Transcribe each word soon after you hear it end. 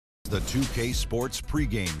The 2K Sports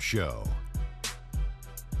pregame show.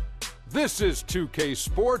 This is 2K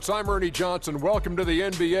Sports. I'm Ernie Johnson. Welcome to the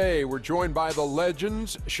NBA. We're joined by the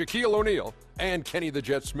legends Shaquille O'Neal and Kenny the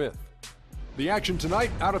Jet Smith. The action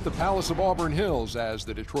tonight out at the Palace of Auburn Hills as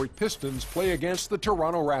the Detroit Pistons play against the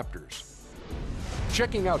Toronto Raptors.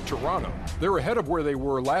 Checking out Toronto, they're ahead of where they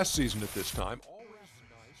were last season at this time. Always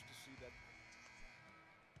nice to see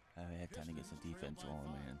that. I had time to get some defense on,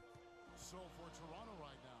 man.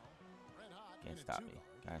 Can't stop me.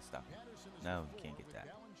 Gotta stop me. No, you can't get that.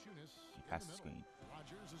 You passed the screen.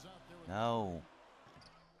 No.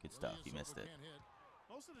 Good stuff. You missed it.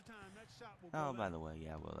 Oh, by the way,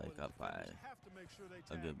 yeah, we're like up by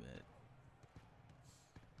a good bit.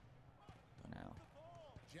 So now,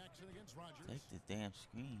 take the damn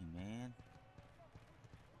screen, man.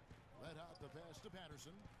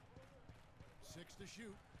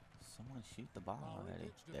 Someone shoot the ball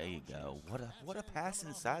already. There you go. What a pass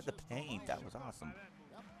inside the paint. That was awesome.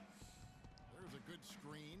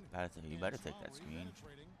 You better take that screen.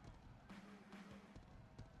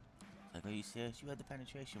 Like, are you serious? You had the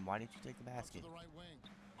penetration. Why didn't you take the basket?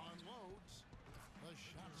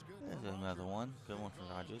 There's another one. Good one for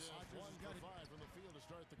Rodgers.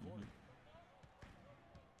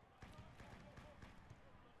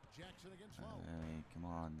 Come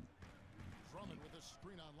on.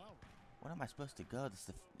 What am I supposed to go?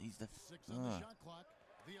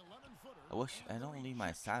 I wish I don't leave my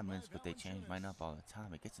assignments, but they change mine up all the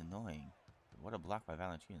time. It gets annoying. What a block by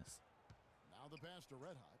Valanciunas.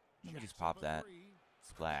 Let me just pop that.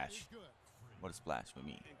 Splash. What a splash for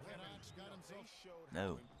me.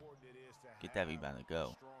 No. Get that rebound and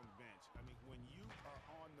go.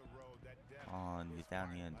 On, get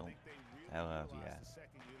down here and don't. Oh,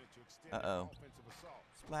 yeah. Uh-oh.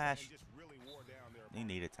 Splash. They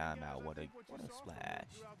need a timeout. What a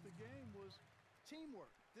splash.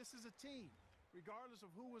 This is a team. Regardless of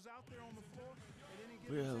who was out there on the floor,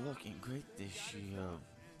 we're looking great this year.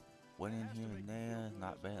 Winning here and there,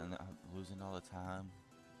 not bad, not losing all the time.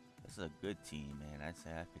 This is a good team, man. I'd say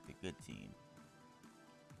I picked a good team.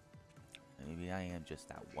 Maybe I am just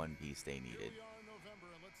that one piece they needed.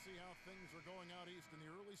 Let's see how things are going out east in the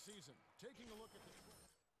early season. Taking a look at the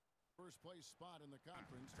first place spot in the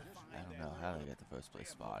conference. I don't know how they got the first place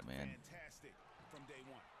spot, man. Fantastic from day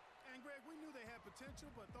one. And Greg, we knew they had potential,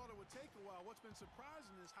 but thought it would take a while. What's been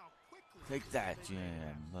surprising is how quickly. Take that,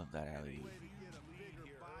 Jam. Love that alley.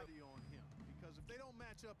 Because if they don't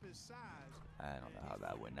match up his size, I don't know how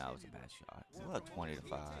that went. That was a bad shot. Well, 20 to 5,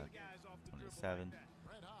 20 to 7.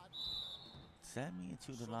 Sent me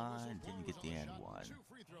into the line. Didn't get the end one.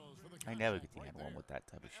 I never get the end one with that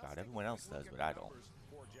type of shot. Everyone else does, but I don't.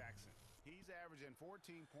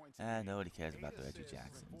 Nobody cares about the Reggie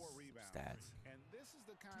Jackson's stats.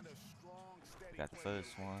 Got the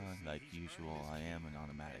first one, like usual. I am an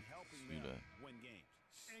automatic shooter.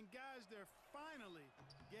 And guys, they're finally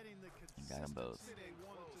getting the got them both.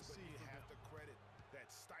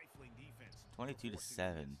 22 to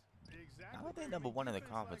 7. How are they number one in the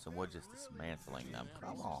conference and we're just dismantling them?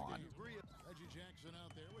 Come on. Reggie Jackson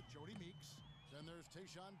out there with Jody Meeks. Then there's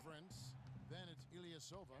Tayshaun Prince. Then it's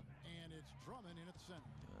Ilyasova, and it's Drummond in at the center.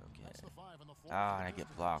 Okay. That's the 5 on the floor. And I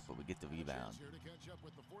get blocked, but we get the rebound.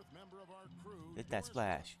 Hit that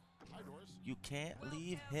splash. You can't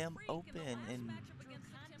leave him open. And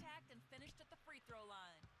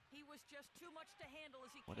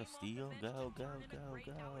what a steal! Go, go, go,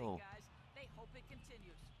 go!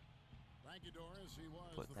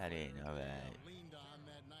 Put that in, all right.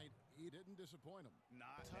 He didn't disappoint him.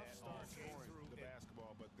 Not tough start scoring the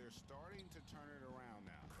basketball, but they're starting to turn it around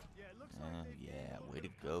now. Yeah, it looks like yeah, way to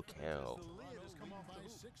go, Carroll.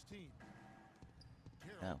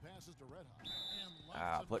 No.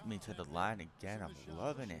 Put me to the line again. I'm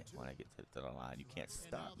loving it when I get to the line. You can't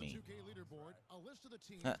stop me.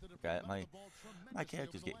 Got my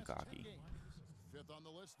character's getting cocky. Fifth on the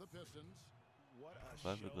list, the Pistons. What a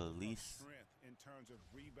perfect release. Strength in terms of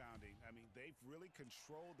rebounding. I mean, they've really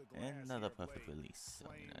controlled the glass. And another perfect release.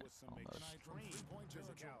 Almost.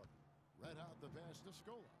 Red hot the pass to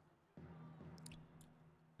Scola.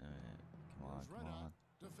 Come on, come on.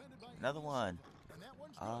 Another one.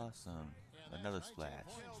 Awesome. Another splash.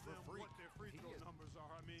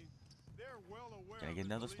 Can I get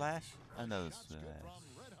another splash? Another splash.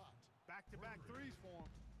 Back-to-back threes for him.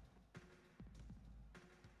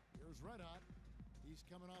 Here's Red Hot. He's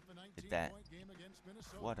coming off a 19-point game against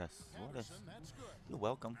Minnesota. What a you're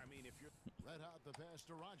welcome. I mean, if you're Red Hot the pass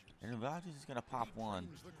to Rodgers. And Rodgers is gonna pop one.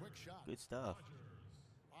 Good stuff.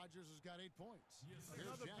 Rodgers has got 8 points. Here's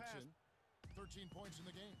Jackson. 13 points in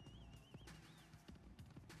the game.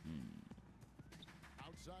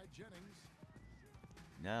 inside Jennings.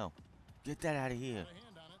 No. Get that out of here. Got a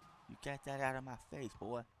hand on it. You got that out of my face,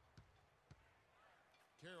 boy.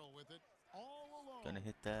 Carroll with it all alone. Gonna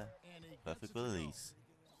hit the And he gets perfect it to go. release.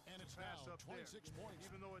 And it's Pass now up there. 26 points.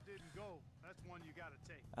 Even though it didn't go, that's one you got to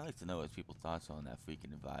take. I like to know what people's thoughts on that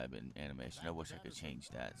freaking vibe in animation. I wish I could change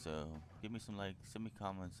that. So give me some send me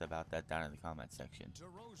comments about that down in the comment section.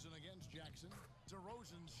 DeRozan against Jackson.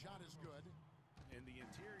 DeRozan's shot is good. And the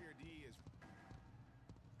interior D is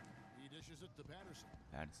He dishes it to Patterson.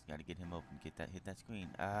 I just gotta get him open. Hit that screen.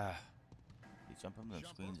 Ah, he's jumping them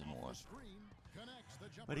Jumper screens and off more. the screen. Connects the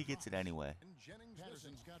jumper But he gets it cross. anyway. And Jennings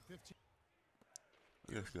Patterson's got 15.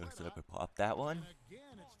 Just gonna slip and pop that one. And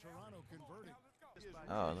again, it's Toronto converting.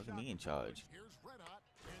 Oh, look at me in charge. Here's Red Hot.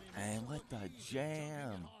 And he And makes what the the lead. Took it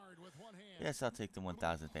jam? hard with one hand. Yes, I'll take the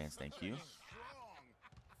 1,000 fans. Thank you.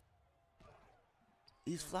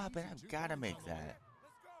 He's flopping. I've gotta make that.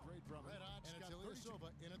 Great Drummond. And it's Ilyasova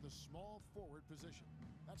in at the small forward position.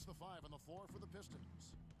 That's the 5 on the floor for the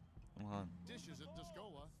Pistons. Come on. Dishes it to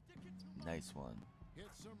Scola. Nice one.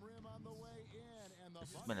 Hits some rim on the way in. And the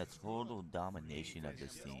This has been a total domination of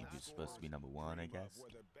this team. Who's supposed to be number one, I guess. where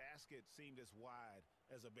the basket seemed as wide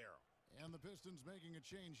as a barrel. And the Pistons making a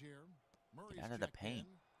change here. Murray's Out of the checked paint.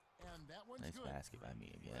 in, and that one's Nice good. basket by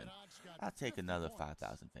me again. Red Hot's got I'll take 50 another points.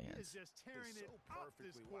 5,000 He is fans. just tearing it So up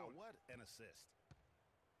this perfectly. Wow, quarter. what an assist.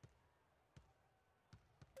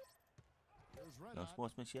 Here's Red No Hot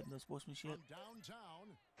sportsmanship. No sportsmanship. from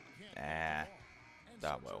downtown. Can't Ah. get the ball. And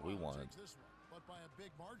Ah, so well, we Toronto won. takes this one, but by a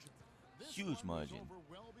big margin. This Huge one was margin. over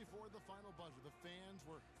well before the final buzzer. The fans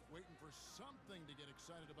were waiting for something to get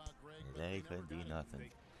excited about, Greg. But They never couldn't do got it.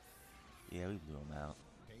 nothing. Yeah, we blew them out.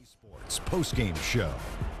 K Sports postgame show.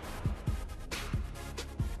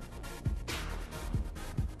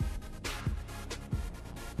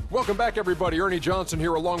 Welcome back, everybody. Ernie Johnson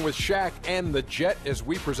here along with Shaq and the Jet as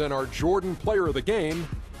we present our Jordan Player of the Game,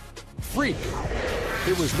 Freak.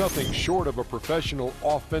 It was nothing short of a professional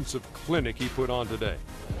offensive clinic he put on today.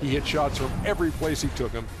 He hit shots from every place he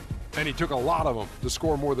took them, and he took a lot of them to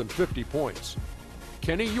score more than 50 points.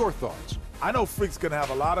 Kenny, your thoughts? I know Freak's going to have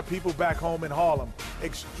a lot of people back home in Harlem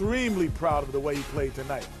extremely proud of the way he played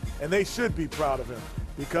tonight. And they should be proud of him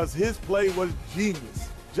because his play was genius.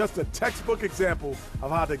 Just a textbook example of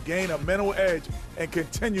how to gain a mental edge and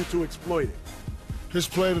continue to exploit it. His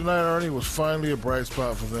play tonight, Ernie, was finally a bright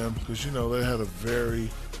spot for them because, you know, they had a very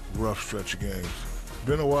rough stretch of games. It's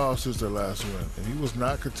been a while since their last win, and he was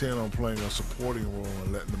not content on playing a supporting role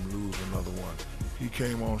and letting them lose another one. He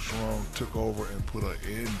came on strong, took over, and put an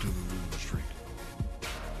end to the losing streak.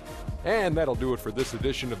 And that'll do it for this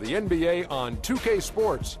edition of the NBA on 2K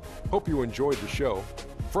Sports. Hope you enjoyed the show.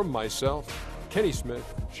 From myself, Kenny Smith,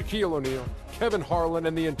 Shaquille O'Neal, Kevin Harlan,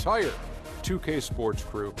 and the entire 2K Sports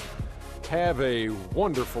crew, have a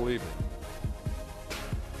wonderful evening.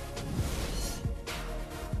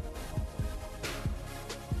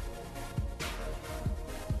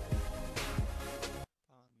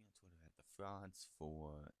 Follow me on Twitter at the Franz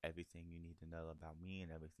for everything you need to know about me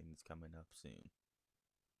and everything that's coming up soon.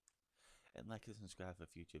 And like and subscribe for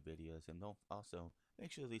future videos, and don't also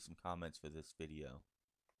make sure to leave some comments for this video.